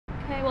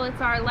Okay, well,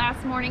 it's our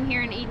last morning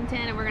here in Edenton,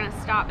 and we're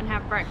gonna stop and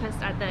have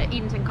breakfast at the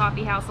Edenton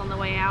Coffee House on the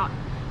way out.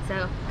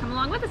 So come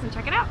along with us and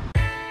check it out.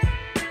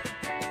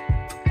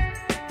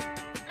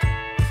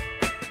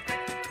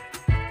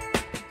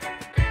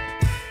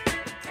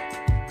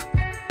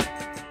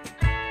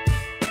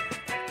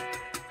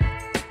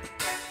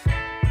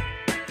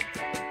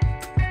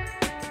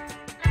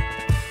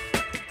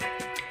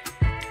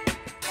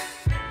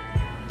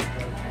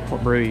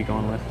 What brew are you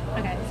going with?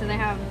 Okay, so they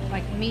have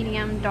like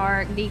medium,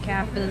 dark,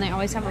 decaf, but then they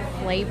always have a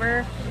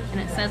flavor, and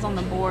it says on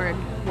the board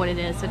what it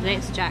is. So today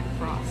it's Jack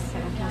Frost, so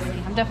we'll see.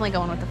 I'm definitely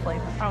going with the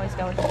flavor. I always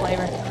go with the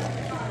flavor.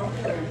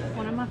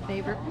 One of my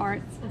favorite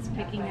parts is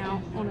picking out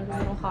one of the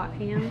little hot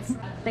hands.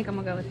 I think I'm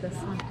gonna go with this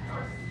one.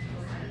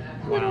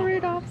 Wow. Little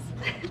Rudolphs.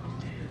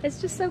 It's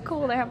just so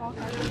cool. They have all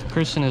kinds.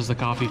 Kristen is the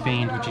coffee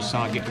fiend, which you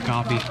saw get the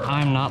coffee.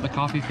 I'm not the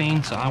coffee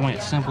fiend, so I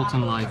went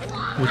simpleton life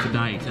with the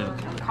Diet Coke.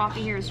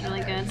 Coffee here is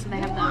really good. So they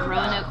have the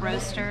Roanoke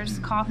Roasters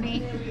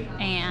coffee,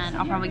 and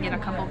I'll probably get a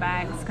couple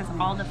bags because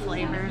all the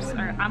flavors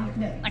are.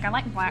 I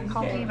like black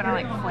coffee, but I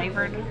like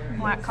flavored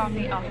black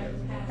coffee. Oh,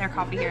 their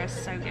coffee here is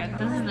so good.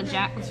 This is the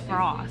Jack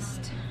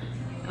Frost.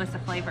 It was the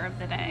flavor of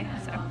the day.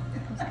 So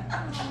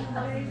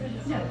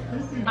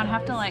I'd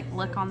have to like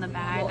look on the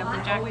bag of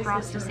the Jack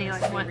Frost to see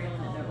like what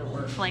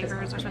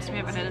flavors are supposed to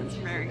be, but it's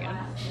very good.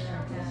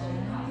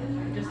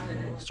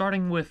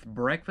 Starting with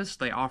breakfast,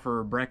 they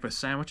offer breakfast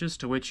sandwiches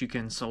to which you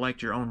can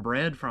select your own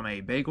bread from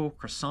a bagel,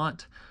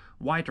 croissant,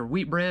 white or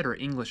wheat bread, or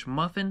English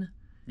muffin.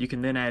 You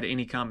can then add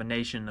any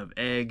combination of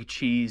egg,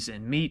 cheese,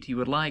 and meat you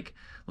would like.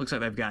 Looks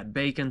like they've got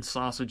bacon,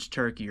 sausage,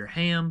 turkey, or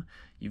ham.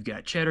 You've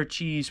got cheddar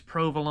cheese,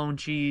 provolone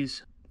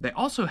cheese. They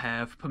also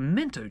have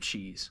pimento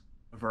cheese,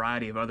 a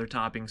variety of other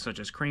toppings such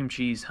as cream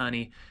cheese,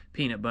 honey,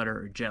 peanut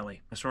butter, or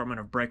jelly. Assortment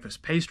of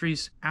breakfast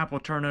pastries, apple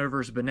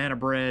turnovers, banana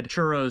bread,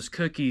 churros,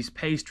 cookies,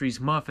 pastries,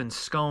 muffins,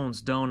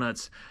 scones,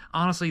 donuts.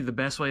 Honestly, the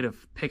best way to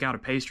pick out a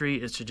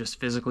pastry is to just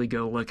physically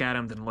go look at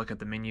them, then look at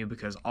the menu,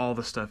 because all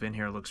the stuff in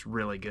here looks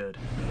really good.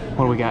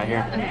 What do we got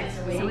here? Okay,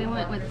 so we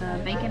went with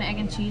the bacon, egg,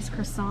 and cheese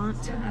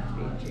croissant.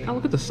 Oh,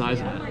 look at the size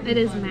of that. It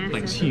is massive.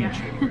 Like, it's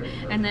huge.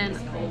 And then,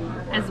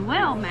 as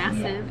well,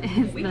 massive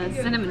is the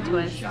cinnamon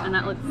twist, and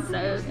that looks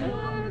so good.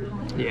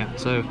 Yeah,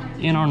 so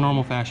in our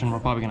normal fashion, we're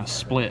probably going to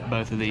split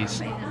both of these.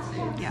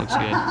 Yeah. Looks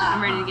good.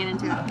 I'm ready to get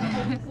into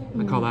it.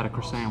 We call that a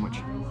croissant sandwich.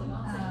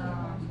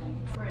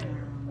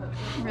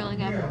 Really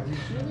good.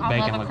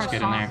 Bacon looks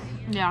good in there.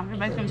 Yeah, the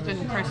bacon's good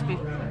and crispy.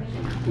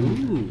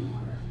 Ooh,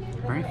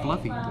 very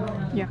fluffy.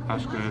 Yeah.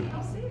 That's good.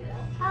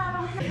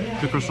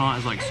 The croissant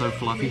is like so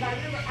fluffy.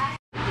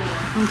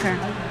 Okay.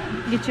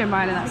 Get you a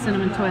bite of that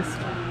cinnamon twist.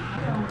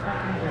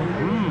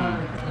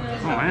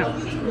 Oh man.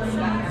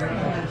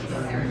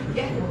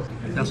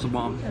 That's the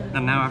bomb.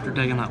 And now after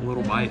taking that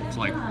little bite, it's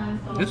like,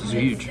 this is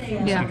huge. This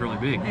thing's really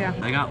big. Yeah.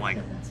 They got like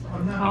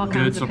All a good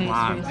kinds of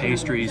supply of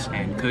pastries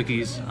and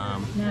cookies.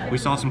 We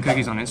saw some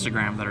cookies on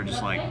Instagram that are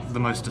just like the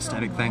most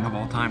aesthetic thing of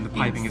all time. The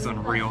piping is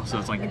unreal, so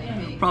it's like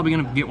probably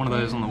gonna get one of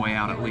those on the way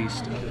out at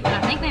least. And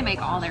I think they make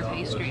all their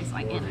pastries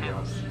like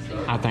in-house.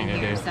 I think they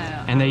do. So,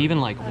 and they even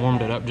like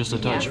warmed it up just a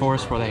touch for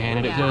us before they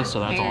handed it to us, so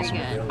that's very awesome.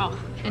 Good. Oh,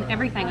 and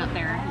everything up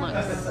there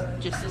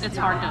looks just, it's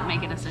hard to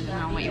make a decision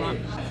on what you want.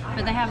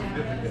 But they have,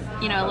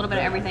 you know, a little bit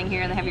of everything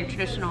here. They have your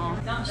traditional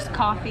just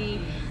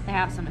coffee. They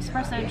have some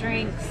espresso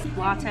drinks,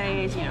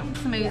 lattes, you know,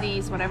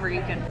 smoothies, whatever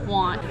you could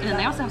want. And then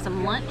they also have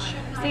some lunch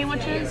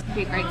sandwiches. It'd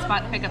be a great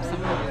spot to pick up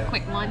some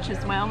quick lunch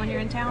as well when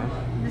you're in town.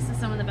 This is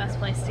some of the best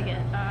place to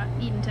get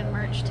Edenton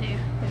merch too.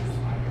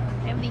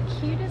 They have the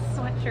cutest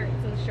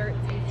sweatshirts and shirts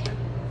and stuff.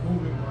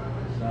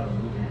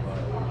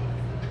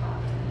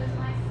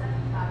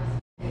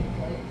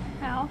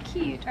 How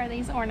cute are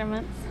these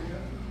ornaments?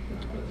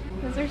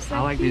 Those are so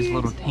I like cute. these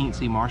little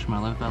teensy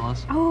marshmallow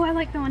fellas. Oh, I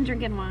like the one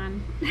drinking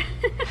wine.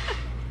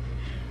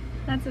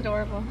 That's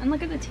adorable. And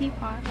look at the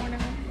teapot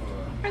ornament.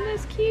 Are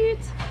those cute?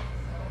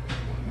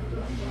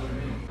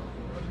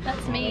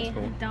 That's me, that's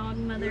cool. Dog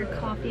mother,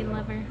 coffee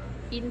lover.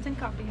 Edenton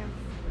Coffee House.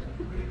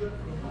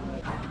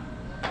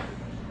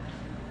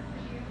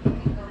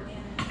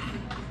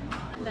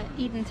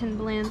 The Edenton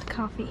blend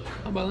coffee.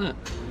 How about that?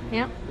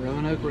 Yep.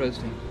 Roanoke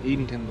Roasting,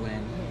 Edenton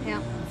blend.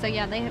 Yeah. So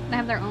yeah, they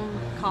have their own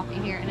coffee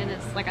here, and it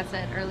is, like I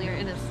said earlier,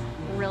 it is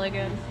really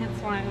good.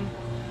 Hence why I'm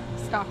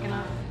stocking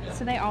up.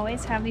 So they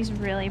always have these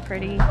really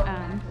pretty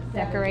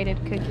decorated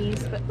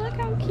cookies, but look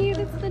how cute,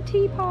 it's the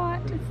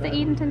teapot. It's the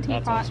Edenton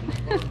teapot. That's awesome.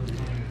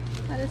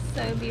 That is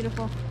so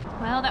beautiful.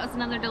 Well, that was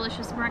another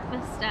delicious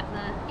breakfast at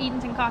the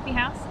Edenton Coffee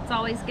House. It's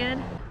always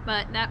good.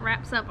 But that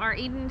wraps up our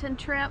Edenton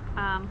trip.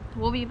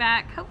 We'll be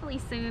back hopefully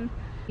soon.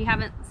 If you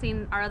haven't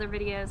seen our other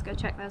videos, go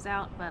check those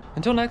out. But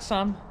until next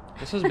time,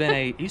 this has been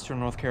a Eastern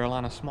North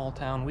Carolina small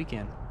town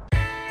weekend.